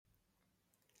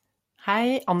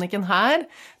Hei, Anniken her.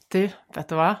 Du,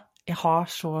 vet du hva? Jeg har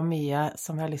så mye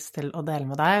som jeg har lyst til å dele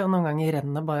med deg, og noen ganger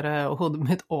renner bare hodet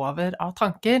mitt over av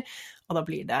tanker, og da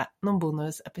blir det noen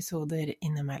bonusepisoder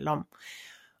innimellom.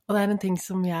 Og det er en ting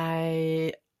som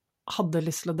jeg hadde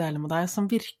lyst til å dele med deg,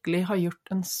 som virkelig har gjort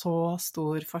en så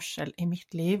stor forskjell i mitt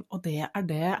liv, og det er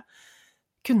det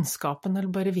kunnskapen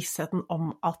eller bare vissheten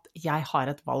om at jeg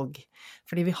har et valg.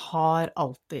 Fordi vi har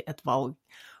alltid et valg.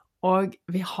 Og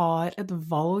vi har et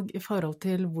valg i forhold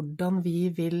til hvordan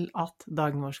vi vil at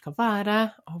dagen vår skal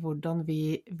være, og hvordan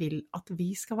vi vil at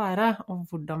vi skal være, og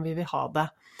hvordan vi vil ha det.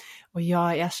 Og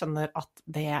ja, jeg skjønner at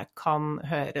det kan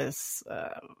høres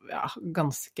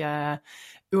ganske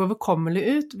uoverkommelig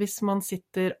ut hvis man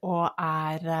sitter og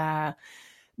er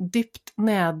dypt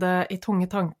nede i tunge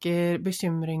tanker,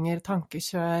 bekymringer,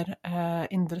 tankekjør,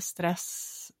 indre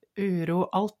stress, uro,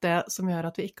 alt det som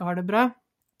gjør at vi ikke har det bra.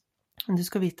 Men du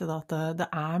skal vite da at det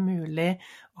er mulig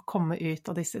å komme ut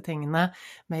av disse tingene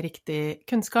med riktig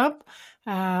kunnskap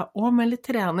og med litt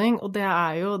trening, og det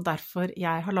er jo derfor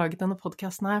jeg har laget denne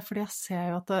podcasten her, fordi jeg ser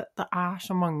jo at det er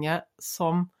så mange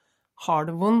som har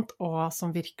det vondt, og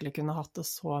som virkelig kunne hatt det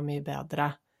så mye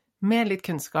bedre med litt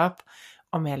kunnskap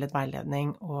og med litt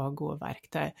veiledning og gode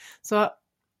verktøy. Så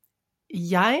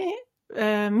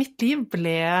mitt liv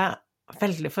ble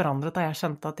veldig forandret da jeg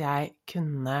skjønte at jeg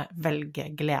kunne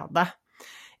velge glede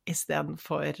i stedet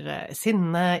for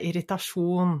sinne,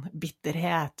 irritasjon,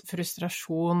 bitterhet,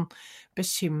 frustrasjon,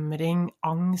 bekymring,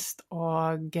 angst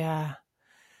og en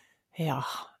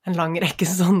lang rekke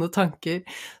sånne tanker.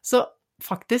 Så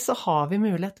faktisk så har vi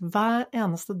mulighet hver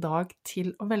eneste dag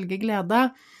til å velge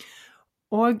glede,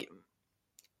 og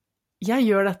jeg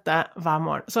gjør dette hver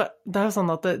morgen. Så det er jo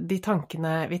sånn at de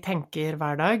tankene vi tenker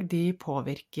hver dag, de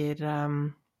påvirker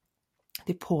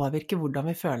hvordan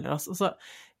vi føler oss. Altså,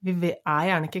 vi er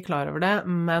gjerne ikke klar over det,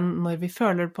 men når vi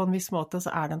føler det på en viss måte, så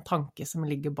er det en tanke som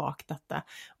ligger bak dette.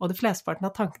 Og det flesteparten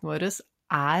av tankene våre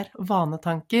er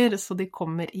vanetanker, så de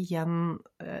kommer igjen,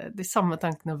 de samme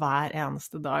tankene hver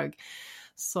eneste dag.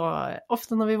 Så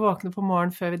ofte når vi våkner på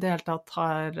morgenen før vi det hele tatt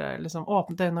har liksom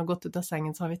åpnet øynene og gått ut av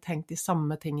sengen, så har vi tenkt de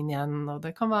samme tingene igjen, og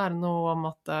det kan være noe om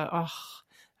at jeg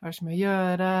har så mye å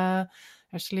gjøre,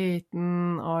 jeg er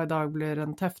sliten, og i dag blir det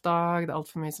en tøff dag, det er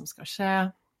alt for mye som skal skje.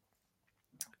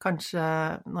 Kanskje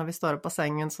når vi står opp av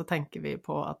sengen, så tenker vi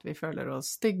på at vi føler oss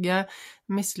stygge,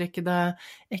 mislykkede,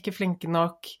 ikke flinke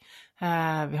nok,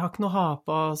 vi har ikke noe å ha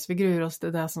på oss, vi gruer oss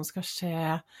til det som skal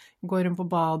skje, går rundt på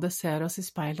badet, ser oss i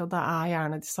speilet, og det er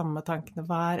gjerne de samme tankene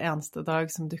hver eneste dag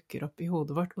som dukker opp i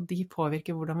hodet vårt, og de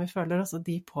påvirker hvordan vi føler oss, og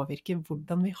de påvirker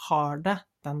hvordan vi har det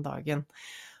den dagen.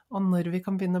 Og når vi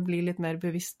kan begynne å bli litt mer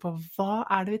bevisst på hva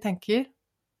er det vi tenker,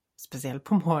 spesielt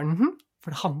på morgenen, for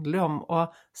det handler jo om å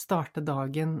starte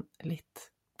dagen litt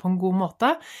på en god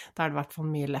måte, da er det i hvert fall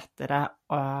mye lettere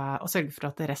å sørge for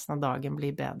at resten av dagen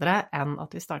blir bedre enn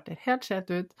at vi starter helt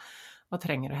skjevt ut og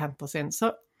trenger å hente oss inn.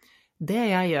 Så det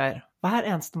jeg gjør hver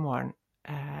eneste morgen,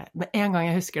 med en gang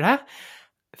jeg husker det,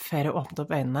 før jeg åpnet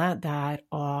opp øynene, det er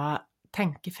å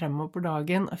tenke fremover på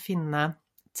dagen og finne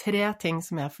 3 ting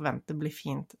som jeg forventer blir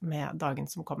fint med dagen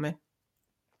som kommer.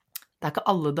 Det er ikke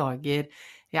alle dager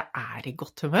jeg er i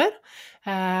godt humør.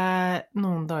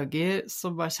 Noen dager så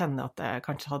bare kjenner jeg at jeg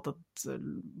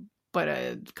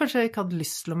kanskje ikke hadde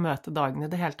lyst til å møte dagen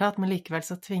i det hele tatt, men likevel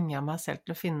så tvinger jeg meg selv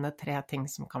til å finne 3 ting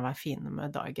som kan være fine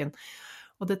med dagen.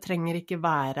 Og det trenger ikke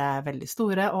være veldig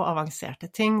store og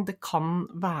avanserte ting. Det kan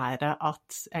være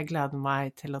at jeg gleder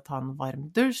meg til å ta en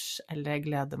varm dusj, eller jeg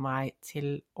gleder meg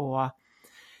til å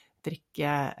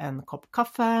drikke en kopp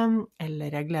kaffe, eller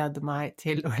jeg gleder meg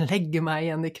til å legge meg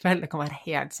igjen i kveld. Det kan være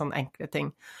helt sånn enkle ting.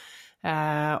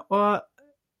 Og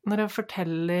når jeg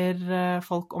forteller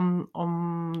folk om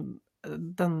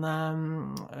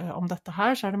dette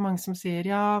her, så er det mange som sier,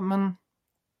 ja, men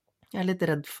jeg er litt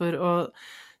redd for å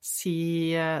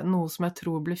si noe som jeg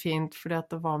tror blir fint, fordi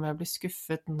at det var med å bli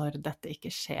skuffet når dette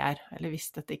ikke skjer, eller hvis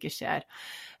dette ikke skjer.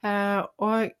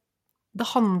 Og det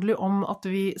handler jo om at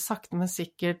vi sakte, men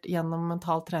sikkert gjennom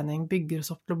mental trening bygger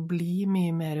oss opp til å bli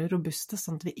mye mer robuste,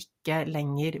 sånn at vi ikke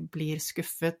lenger blir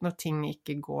skuffet når ting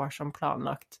ikke går som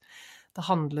planlagt. Det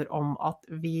handler om at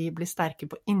vi blir sterke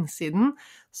på innsiden,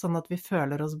 sånn at vi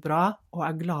føler oss bra og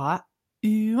er glade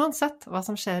uansett hva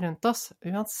som skjer rundt oss.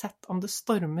 Uansett om det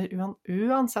stormer,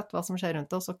 uansett hva som skjer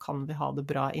rundt oss, så kan vi ha det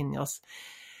bra inni oss.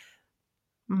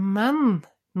 Men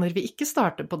når vi ikke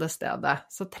starter på det stedet,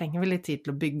 så trenger vi litt tid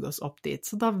til å bygge oss opp dit.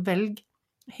 Så da velg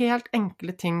helt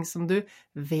enkle ting som du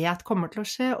vet kommer til å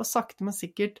skje, og sakte, men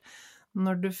sikkert,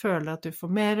 når du føler at du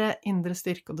får mer indre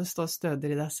styrke, og det står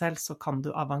stødigere i deg selv, så kan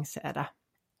du avansere.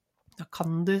 Da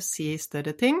kan du si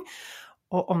større ting,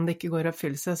 Og om det ikke går i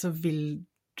oppfyllelse, så vil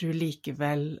du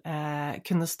likevel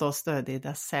kunne stå stødig i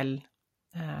deg selv,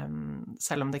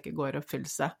 selv om det ikke går i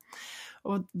oppfyllelse.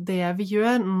 Og det vi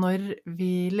gjør når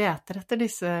vi leter etter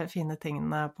disse fine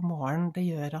tingene på morgenen, det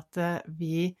gjør at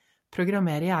vi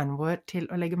programmerer hjernen vår til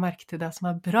å legge merke til det som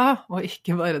er bra, og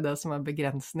ikke bare det som er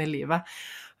begrensende i livet.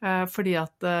 Fordi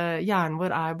at hjernen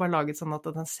vår jo bare laget sånn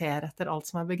at den ser etter alt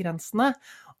som er begrensende,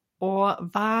 og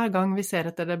hver gang vi ser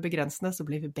etter det begrensende, så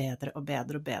blir vi bedre og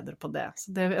bedre og bedre på det. Så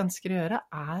det vi ønsker å gjøre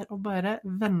å bare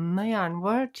vende hjernen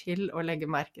vår til å legge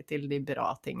merke til de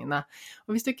bra tingene.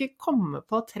 Og hvis du ikke kommer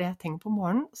på 3 ting på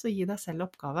morgenen, så gi deg selv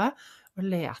oppgave å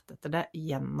lete etter det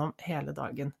gjennom hele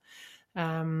dagen.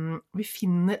 Vi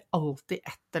finner alltid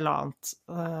et eller annet.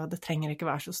 Det trenger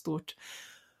ikke være så stort.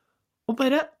 Og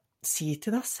bare si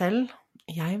til deg selv,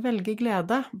 jeg velger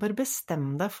glede. Bare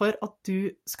bestem deg for at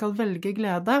du skal velge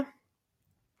glede.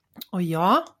 Og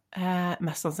ja,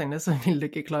 mest sannsynlig så vil du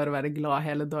ikke klare å være glad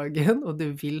hele dagen, og du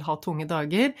vil ha tunge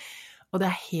dager. Og det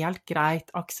helt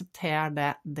greit, aksepter det.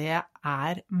 Det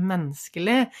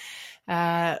menneskelig.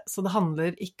 Så det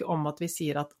handler ikke om at vi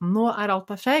sier at nå alt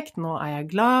perfekt, nå jeg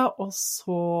glad, og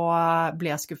så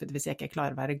blir jeg skuffet hvis jeg ikke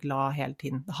klarer å være glad hele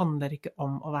tiden. Det handler ikke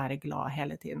om å være glad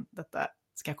hele tiden. Dette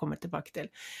skal jeg komme tilbake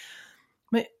til.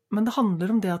 Men det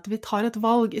handler om det at vi tar et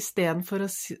valg i stedet for å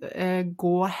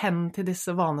gå hen til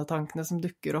disse vanetankene som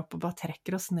dukker opp og bare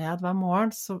trekker oss ned hver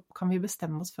morgen, så kan vi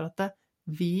bestemme oss for at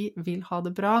vi vil ha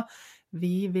det bra,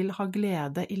 vi vil ha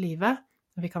glede i livet,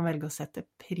 og vi kan velge å sette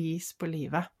pris på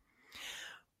livet.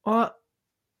 Og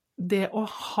det å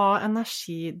ha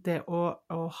energi, det å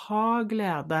ha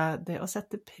glede, det å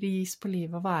sette pris på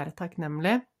livet og være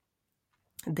takknemlig,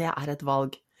 det et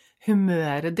valg.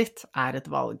 Humøret ditt et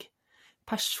valg.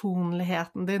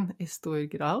 Personligheten din i stor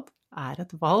grad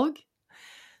et valg.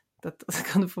 Dette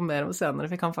kan du få mer om senere,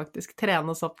 for vi kan faktisk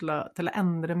trene oss opp til å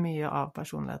endre mye av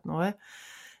personligheten vår.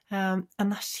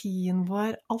 Energien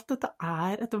vår, alt dette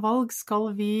et valg.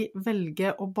 Skal vi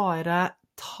velge å bare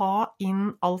ta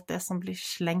inn alt det som blir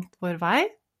slengt vår vei,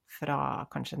 fra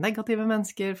kanskje negative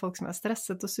mennesker, folk som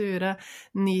stresset og sure,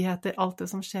 nyheter, alt det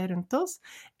som skjer rundt oss,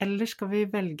 eller skal vi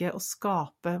velge å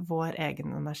skape vår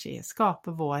egen energi,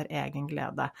 skape vår egen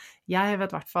glede? Jeg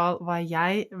vet i hvert fall hva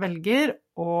jeg velger,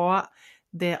 og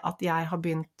det at jeg har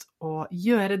begynt å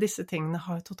gjøre disse tingene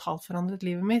har totalt forandret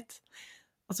livet mitt.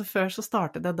 Altså før så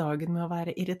startet jeg dagen med å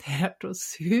være irritert og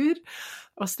sur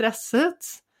og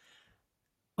stresset,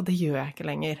 og det gjør jeg ikke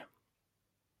lenger.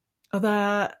 Og det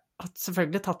har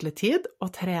selvfølgelig tatt litt tid å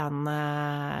trene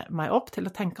meg opp til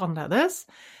å tenke annerledes,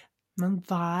 men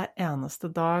hver eneste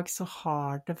dag så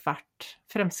har det vært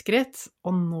fremskritt,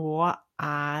 og nå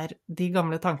de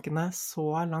gamle tankene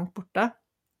så langt borte.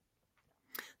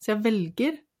 Så jeg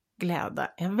velger glede,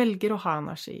 jeg velger å ha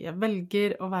energi, jeg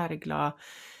velger å være glad,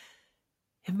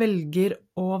 jeg velger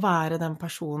å være den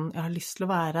personen jeg har lyst til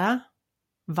å være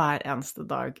hver eneste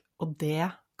dag, og det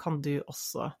kan du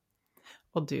også,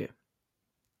 og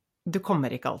du kommer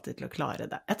ikke alltid til å klare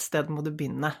det. Et sted må du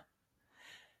begynne.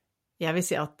 Jeg vil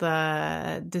si at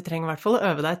du trenger i hvert fall å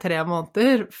øve deg 3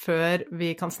 måneder før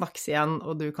vi kan snakkes igjen,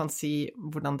 og du kan si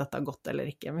hvordan dette har gått eller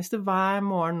ikke. Hvis du hver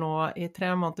morgen nå i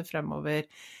 3 måneder fremover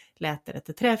leter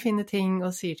etter 3 fine ting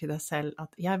og sier til deg selv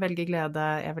at jeg velger glede,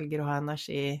 jeg velger å ha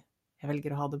energi, jeg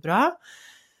velger å ha det bra,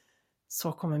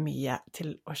 så kommer mye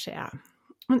til å skje.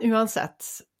 Men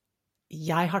uansett,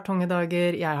 jeg har tunge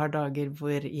dager, jeg har dager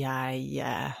hvor jeg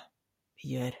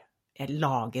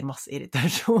lager masse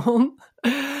irritasjon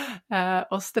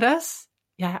og stress.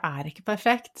 Jeg ikke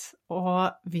perfekt,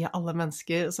 og vi alle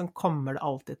mennesker, som kommer det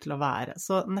alltid til å være.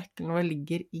 Så nøkkelen vår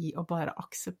ligger i å bare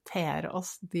akseptere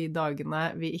oss de dagene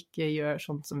vi ikke gjør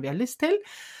sånn som vi har lyst til,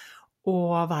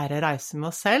 og være rause med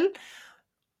oss selv,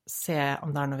 se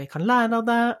om det noe vi kan lære av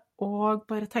det, og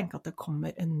bare tenke at det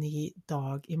kommer en ny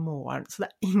dag i morgen. Så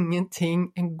det ingenting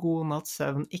en god natts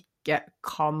søvn ikke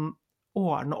kan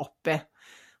ordne opp i.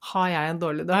 Har jeg en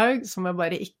dårlig dag som jeg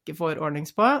bare ikke får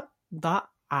ordnings på, da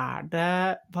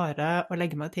det bare å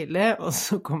legge meg tidlig, og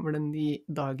så kommer det en ny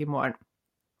dag i morgen.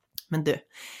 Men du,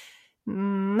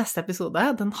 neste episode,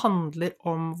 den handler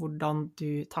om hvordan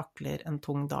du takler en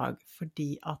tung dag,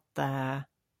 fordi at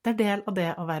det del av det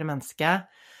å være menneske,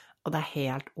 og det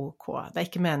helt ok. Det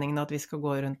ikke meningen at vi skal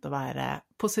gå rundt og være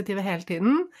positive hele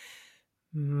tiden,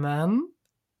 men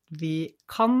vi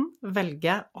kan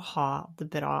velge å ha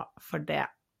det bra for det.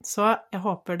 Så jeg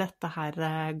håper dette her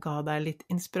ga deg litt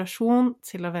inspirasjon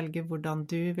til å velge hvordan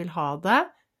du vil ha det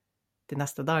de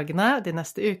neste dagene, de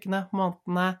neste ukene,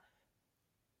 månedene,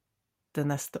 det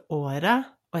neste året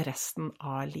og resten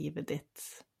av livet ditt.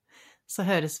 Så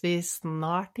høres vi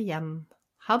snart igjen.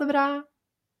 Ha det bra!